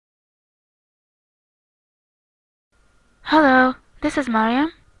Hello, this is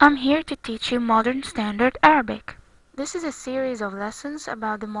Mariam. I'm here to teach you Modern Standard Arabic. This is a series of lessons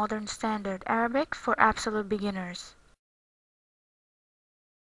about the Modern Standard Arabic for absolute beginners.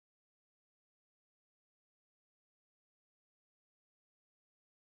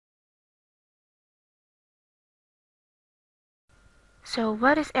 So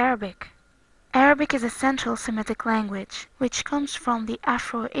what is Arabic? Arabic is a Central Semitic language, which comes from the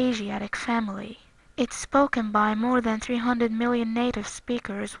Afro-Asiatic family. It's spoken by more than 300 million native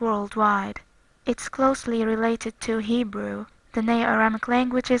speakers worldwide. It's closely related to Hebrew, the Neo-Aramic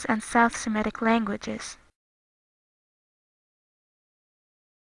languages and South Semitic languages.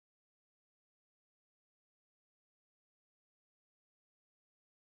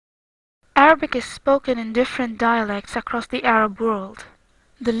 Arabic is spoken in different dialects across the Arab world.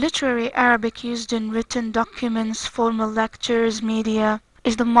 The literary Arabic used in written documents, formal lectures, media,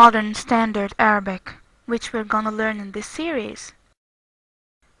 is the modern standard Arabic, which we're gonna learn in this series.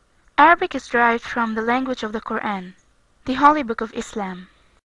 Arabic is derived from the language of the Quran, the holy book of Islam.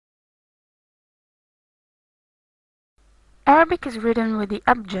 Arabic is written with the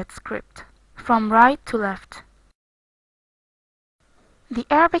abjad script, from right to left. The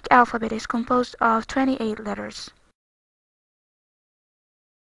Arabic alphabet is composed of 28 letters.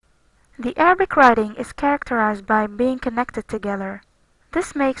 The Arabic writing is characterized by being connected together.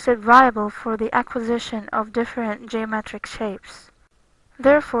 This makes it viable for the acquisition of different geometric shapes.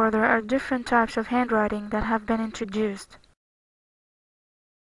 Therefore, there are different types of handwriting that have been introduced.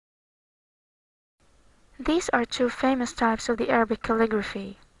 These are two famous types of the Arabic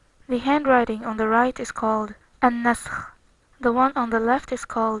calligraphy. The handwriting on the right is called an-nasakh. The one on the left is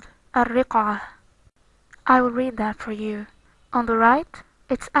called ar-riq'ah. I will read that for you. On the right,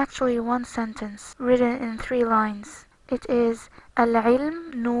 it's actually one sentence written in 3 lines. It is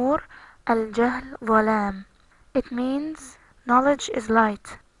al-ilm nur, al-jahl dhalam. It means knowledge is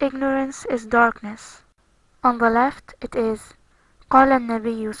light, ignorance is darkness. On the left, it is قال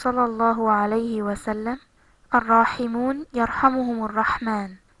النبي صلى الله عليه وسلم الراحمون يرحمهم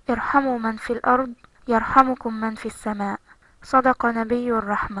الرحمن ارحموا من في الأرض يرحمكم من في السماء صدق نبي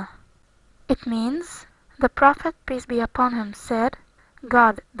الرحمة. It means, the Prophet, peace be upon him, said,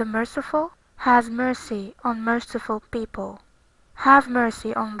 God, the Merciful, has mercy on merciful people. Have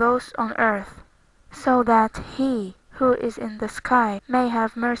mercy on those on earth, so that He who is in the sky may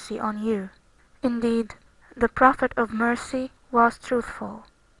have mercy on you. Indeed, the Prophet of mercy was truthful.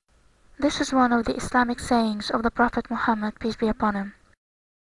 This is one of the Islamic sayings of the Prophet Muhammad, peace be upon him.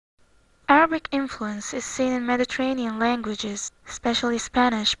 Arabic influence is seen in Mediterranean languages, especially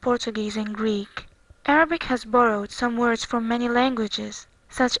Spanish, Portuguese, and Greek. Arabic has borrowed some words from many languages,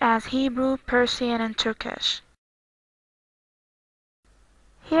 such as Hebrew, Persian, and Turkish.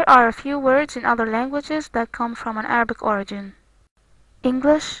 Here are a few words in other languages that come from an Arabic origin.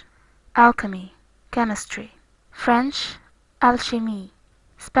 English, alchemy, chemistry. French, alchimie.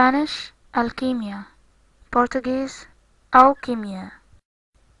 Spanish, alquimia. Portuguese, alquimia.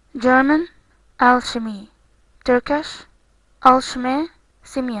 German, alchemy. Turkish, alcheme,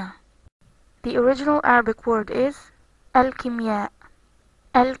 simya. The original Arabic word is alkimya.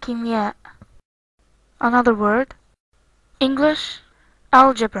 Alkimya. Another word. English,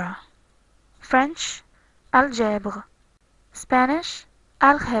 algebra. French, algèbre. Spanish,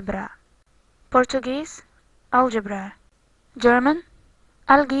 algebra. Portuguese, algebra. German,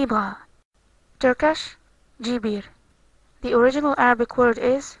 algebra. Turkish, jibir. The original Arabic word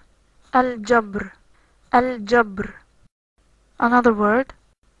is al-jabr. Al-jabr. Another word.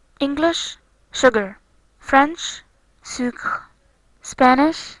 English, sugar. French, sucre.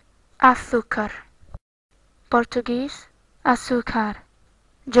 Spanish, azúcar. Portuguese, azúcar.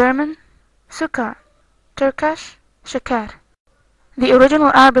 German, sukar. Turkish, shakar. The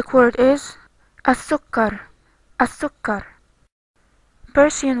original Arabic word is as-sukkar. As-sukkar.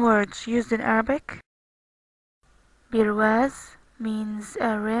 Persian words used in Arabic. Birwaz means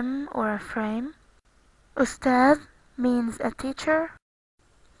a rim or a frame. Ustad means a teacher.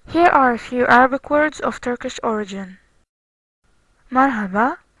 Here are a few Arabic words of Turkish origin.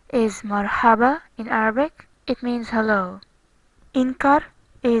 Marhaba is marhaba in Arabic. It means hello. Inkar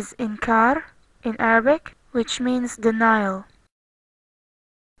is inkar in Arabic, which means denial.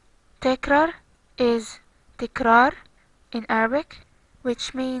 Tekrar is tikrar in Arabic,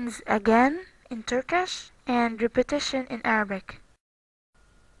 which means again in Turkish and repetition in Arabic.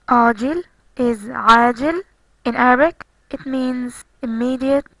 Ajil is ajil in Arabic. It means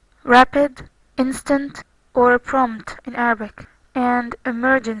immediate, rapid, instant, or prompt in Arabic, and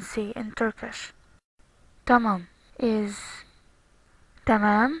emergency in Turkish. Tamam is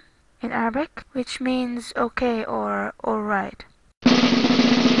tamam in Arabic, which means okay or alright.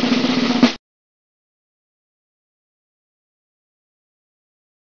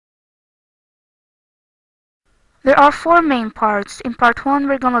 There are four main parts. In part 1,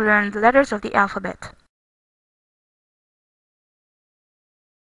 we're gonna learn the letters of the alphabet.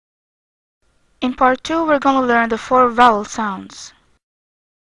 In part 2, we're gonna learn the four vowel sounds.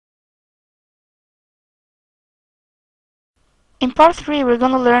 In part 3, we're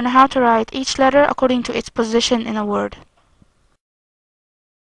gonna learn how to write each letter according to its position in a word.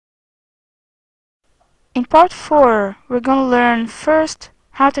 In part 4, we're gonna learn first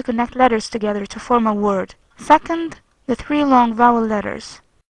how to connect letters together to form a word. Second, the three long vowel letters.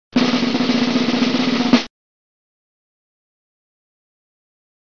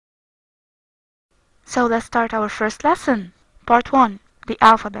 So let's start our first lesson. Part 1, the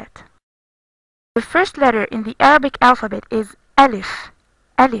alphabet. The first letter in the Arabic alphabet is Alif.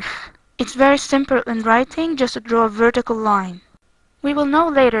 Alif. It's very simple in writing, just to draw a vertical line. We will know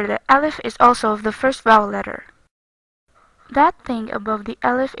later that Alif is also the first vowel letter. That thing above the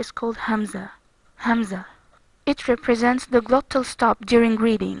Alif is called Hamza. Hamza. It represents the glottal stop during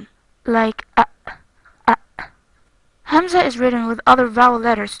reading, like a. Hamza is written with other vowel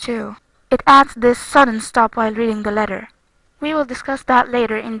letters too. It adds this sudden stop while reading the letter. We will discuss that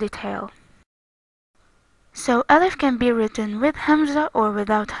later in detail. So Alif can be written with Hamza or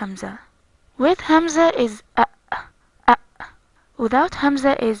without Hamza. With Hamza is a. Without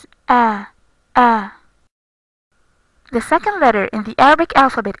Hamza is a. The second letter in the Arabic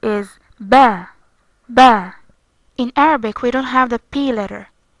alphabet is ba. Ba. In Arabic we don't have the P letter,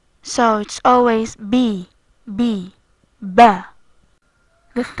 so it's always B. Ba.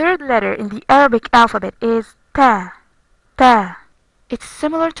 The third letter in the Arabic alphabet is ta. Ta. It's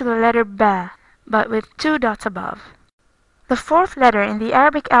similar to the letter ba, but with two dots above. The fourth letter in the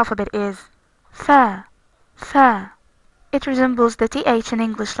Arabic alphabet is tha. Tha. It resembles the th in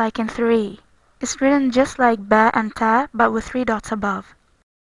English like in three. It's written just like ba and ta, but with three dots above.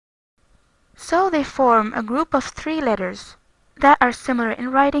 So they form a group of three letters that are similar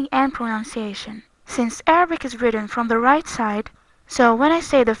in writing and pronunciation. Since Arabic is written from the right side, so when I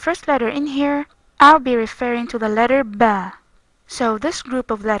say the first letter in here, I'll be referring to the letter ba. So this group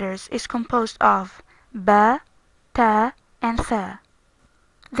of letters is composed of ba, ta, and tha.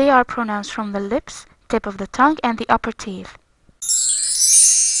 They are pronounced from the lips, tip of the tongue, and the upper teeth.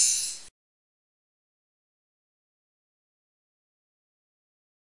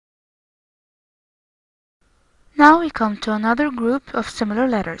 Now we come to another group of similar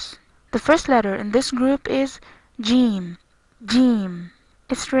letters. The first letter in this group is Jim. Jim.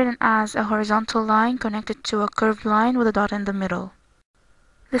 It's written as a horizontal line connected to a curved line with a dot in the middle.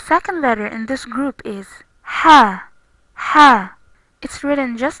 The second letter in this group is Ha. Ha. It's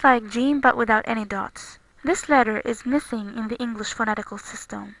written just like Jim but without any dots. This letter is missing in the English phonetical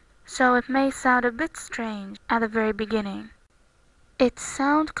system, so it may sound a bit strange at the very beginning. Its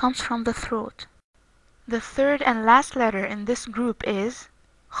sound comes from the throat. The third and last letter in this group is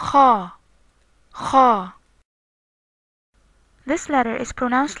Kha. Kha. This letter is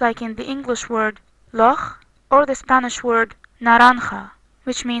pronounced like in the English word loj or the Spanish word naranja,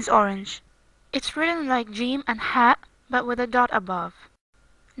 which means orange. It's written like Jim and Ha, but with a dot above.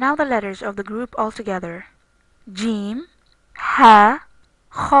 Now the letters of the group all together. Jim, Ha,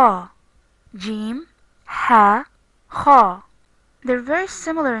 Kha. Jim, Ha, Kha. They're very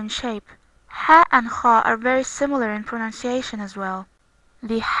similar in shape. Ha and Kha are very similar in pronunciation as well.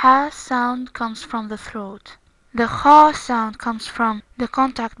 The Ha sound comes from the throat. The Kha sound comes from the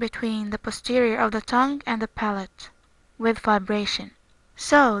contact between the posterior of the tongue and the palate, with vibration.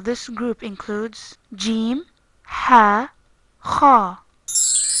 So this group includes Jim, Ha, Kha.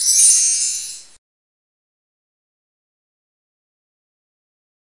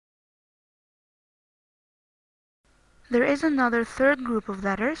 There is another third group of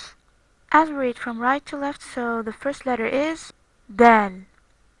letters. As we read from right to left, so the first letter is Dal.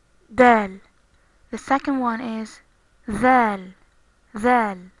 Dal. The second one is Zal.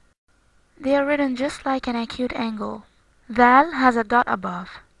 Zal. They are written just like an acute angle. Dal has a dot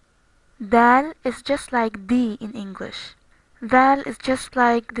above. Dal is just like D in English. Dal is just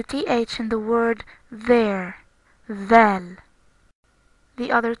like the th in the word there. Dal.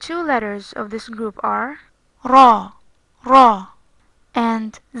 The other two letters of this group are Ra. Ra.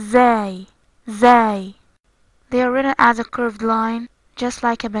 And Zay. Zay. They are written as a curved line, just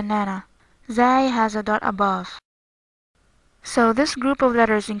like a banana. Zay has a dot above. So this group of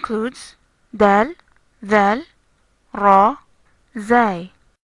letters includes Dal, Zal, Ra, Zay.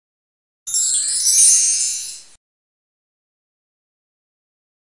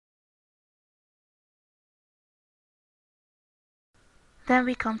 Then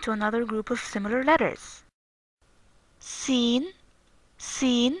we come to another group of similar letters. Sin,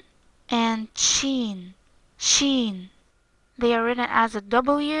 Sin, and Sheen, Sheen. They are written as a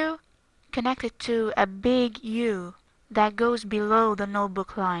W connected to a big U that goes below the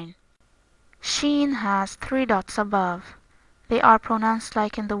notebook line. Sheen has 3 dots above. They are pronounced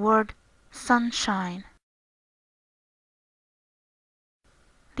like in the word sunshine.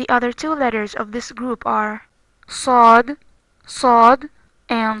 The other 2 letters of this group are Sod, Sod,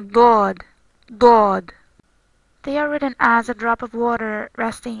 and Dod, Dod. They are written as a drop of water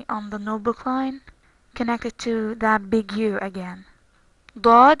resting on the notebook line, connected to that big U again.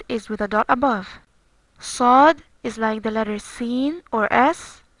 Dod is with a dot above. Sod is like the letter Sin or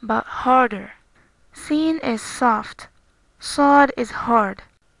S, but harder. Sin is soft. Sod is hard.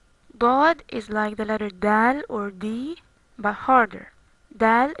 Dod is like the letter Dal or D, but harder.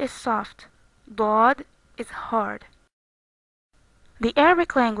 Dal is soft. Dod is hard. The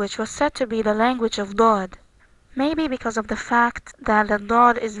Arabic language was said to be the language of Dod, maybe because of the fact that the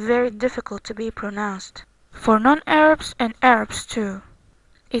Dod is very difficult to be pronounced, for non-Arabs and Arabs too.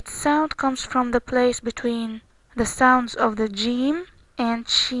 Its sound comes from the place between the sounds of the Jim and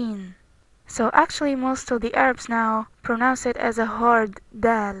Sheen. So actually most of the Arabs now pronounce it as a hard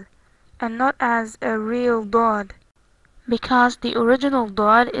Dal and not as a real Dod, because the original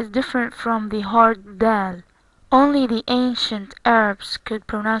Dod is different from the hard Dal. Only the ancient Arabs could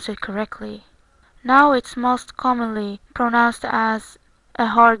pronounce it correctly. Now it's most commonly pronounced as a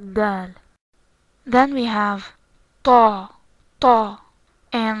hard Dal. Then we have Ta, Ta,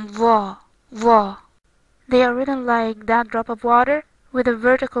 and Va, Va. They are written like that drop of water with a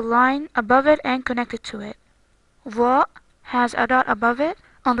vertical line above it and connected to it. Va has a dot above it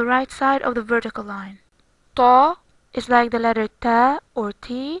on the right side of the vertical line. Ta is like the letter Ta or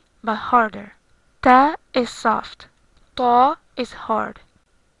T but harder. Ta is soft. Ta is hard.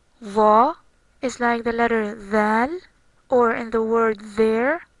 Va is like the letter Zal or in the word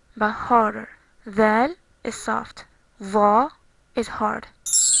there but harder. Zal is soft. Va is hard.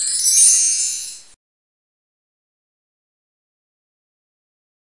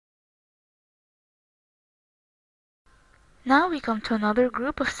 Now we come to another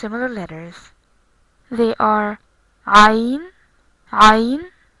group of similar letters. They are Ain,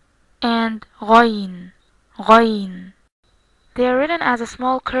 Ain, and Ghain, Ghain. They are written as a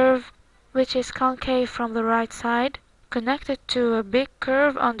small curve which is concave from the right side, connected to a big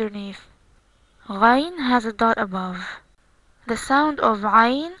curve underneath. Ghain has a dot above. The sound of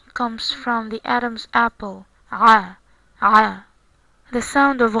Ain comes from the Adam's apple, A, A. The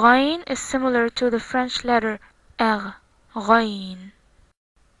sound of Ghain is similar to the French letter R, Ghain.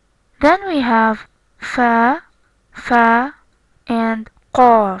 Then we have Fa, Fa, and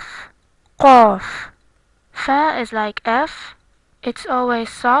Qaf, Qaf. Fa is like F, it's always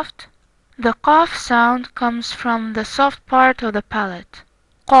soft. The Qaf sound comes from the soft part of the palate,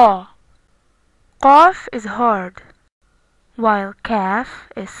 Qa. Qaf is hard, while Kaf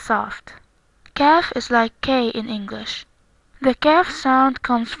is soft. Kaf is like K in English. The Kaf sound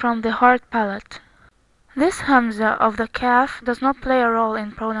comes from the hard palate. This Hamza of the Kaf does not play a role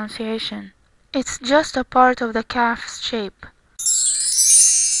in pronunciation. It's just a part of the Kaf's shape.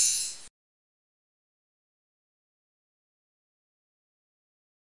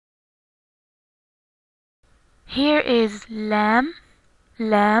 Here is Lam,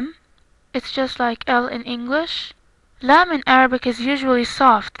 Lam. It's just like L in English. Lam in Arabic is usually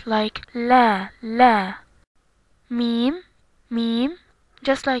soft, like La, La. Mim, Mim,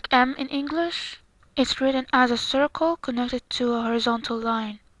 just like M in English. It's written as a circle connected to a horizontal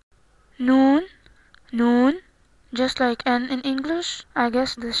line. Noon, Noon, just like N in English. I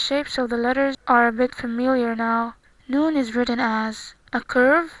guess the shapes of the letters are a bit familiar now. Noon is written as a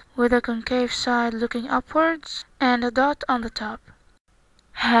curve with a concave side looking upwards and a dot on the top.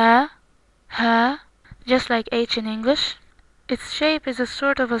 Ha, Ha, just like H in English. Its shape is a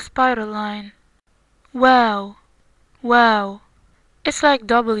sort of a spiral line. Wow, Wow. It's like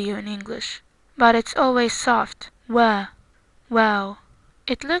W in English, but it's always soft. Wa, wow.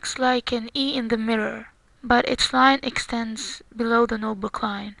 It looks like an E in the mirror, but its line extends below the notebook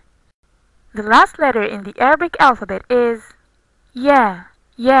line. The last letter in the Arabic alphabet is Ya,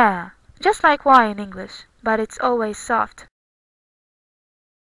 Ya, just like Y in English, but it's always soft.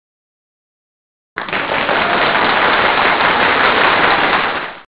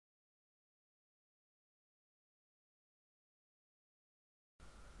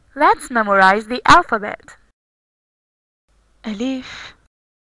 Let's memorize the alphabet. Alif,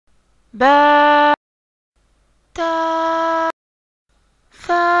 Ba, Ta,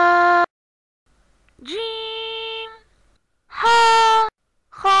 Tha, Jim, Ha.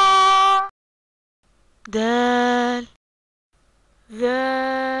 دال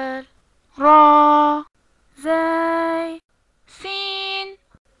ذال را زاي سين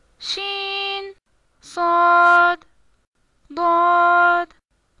شين صاد ضاد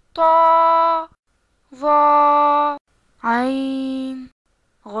طا ظا عين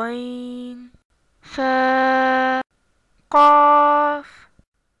غين فاء قاف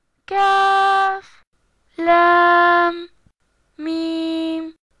كاف لام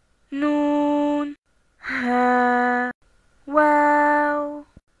ميم نون ها واو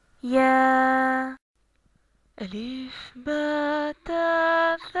يا ألف باء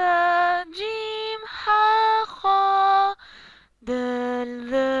تاء ثاء جيم حاء خاء دال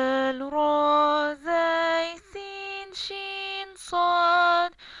ذال را زاي سين شين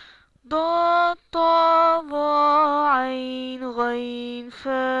صاد ضاد طا ظا عين غين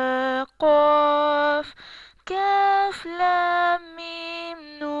فاء قاف كاف لام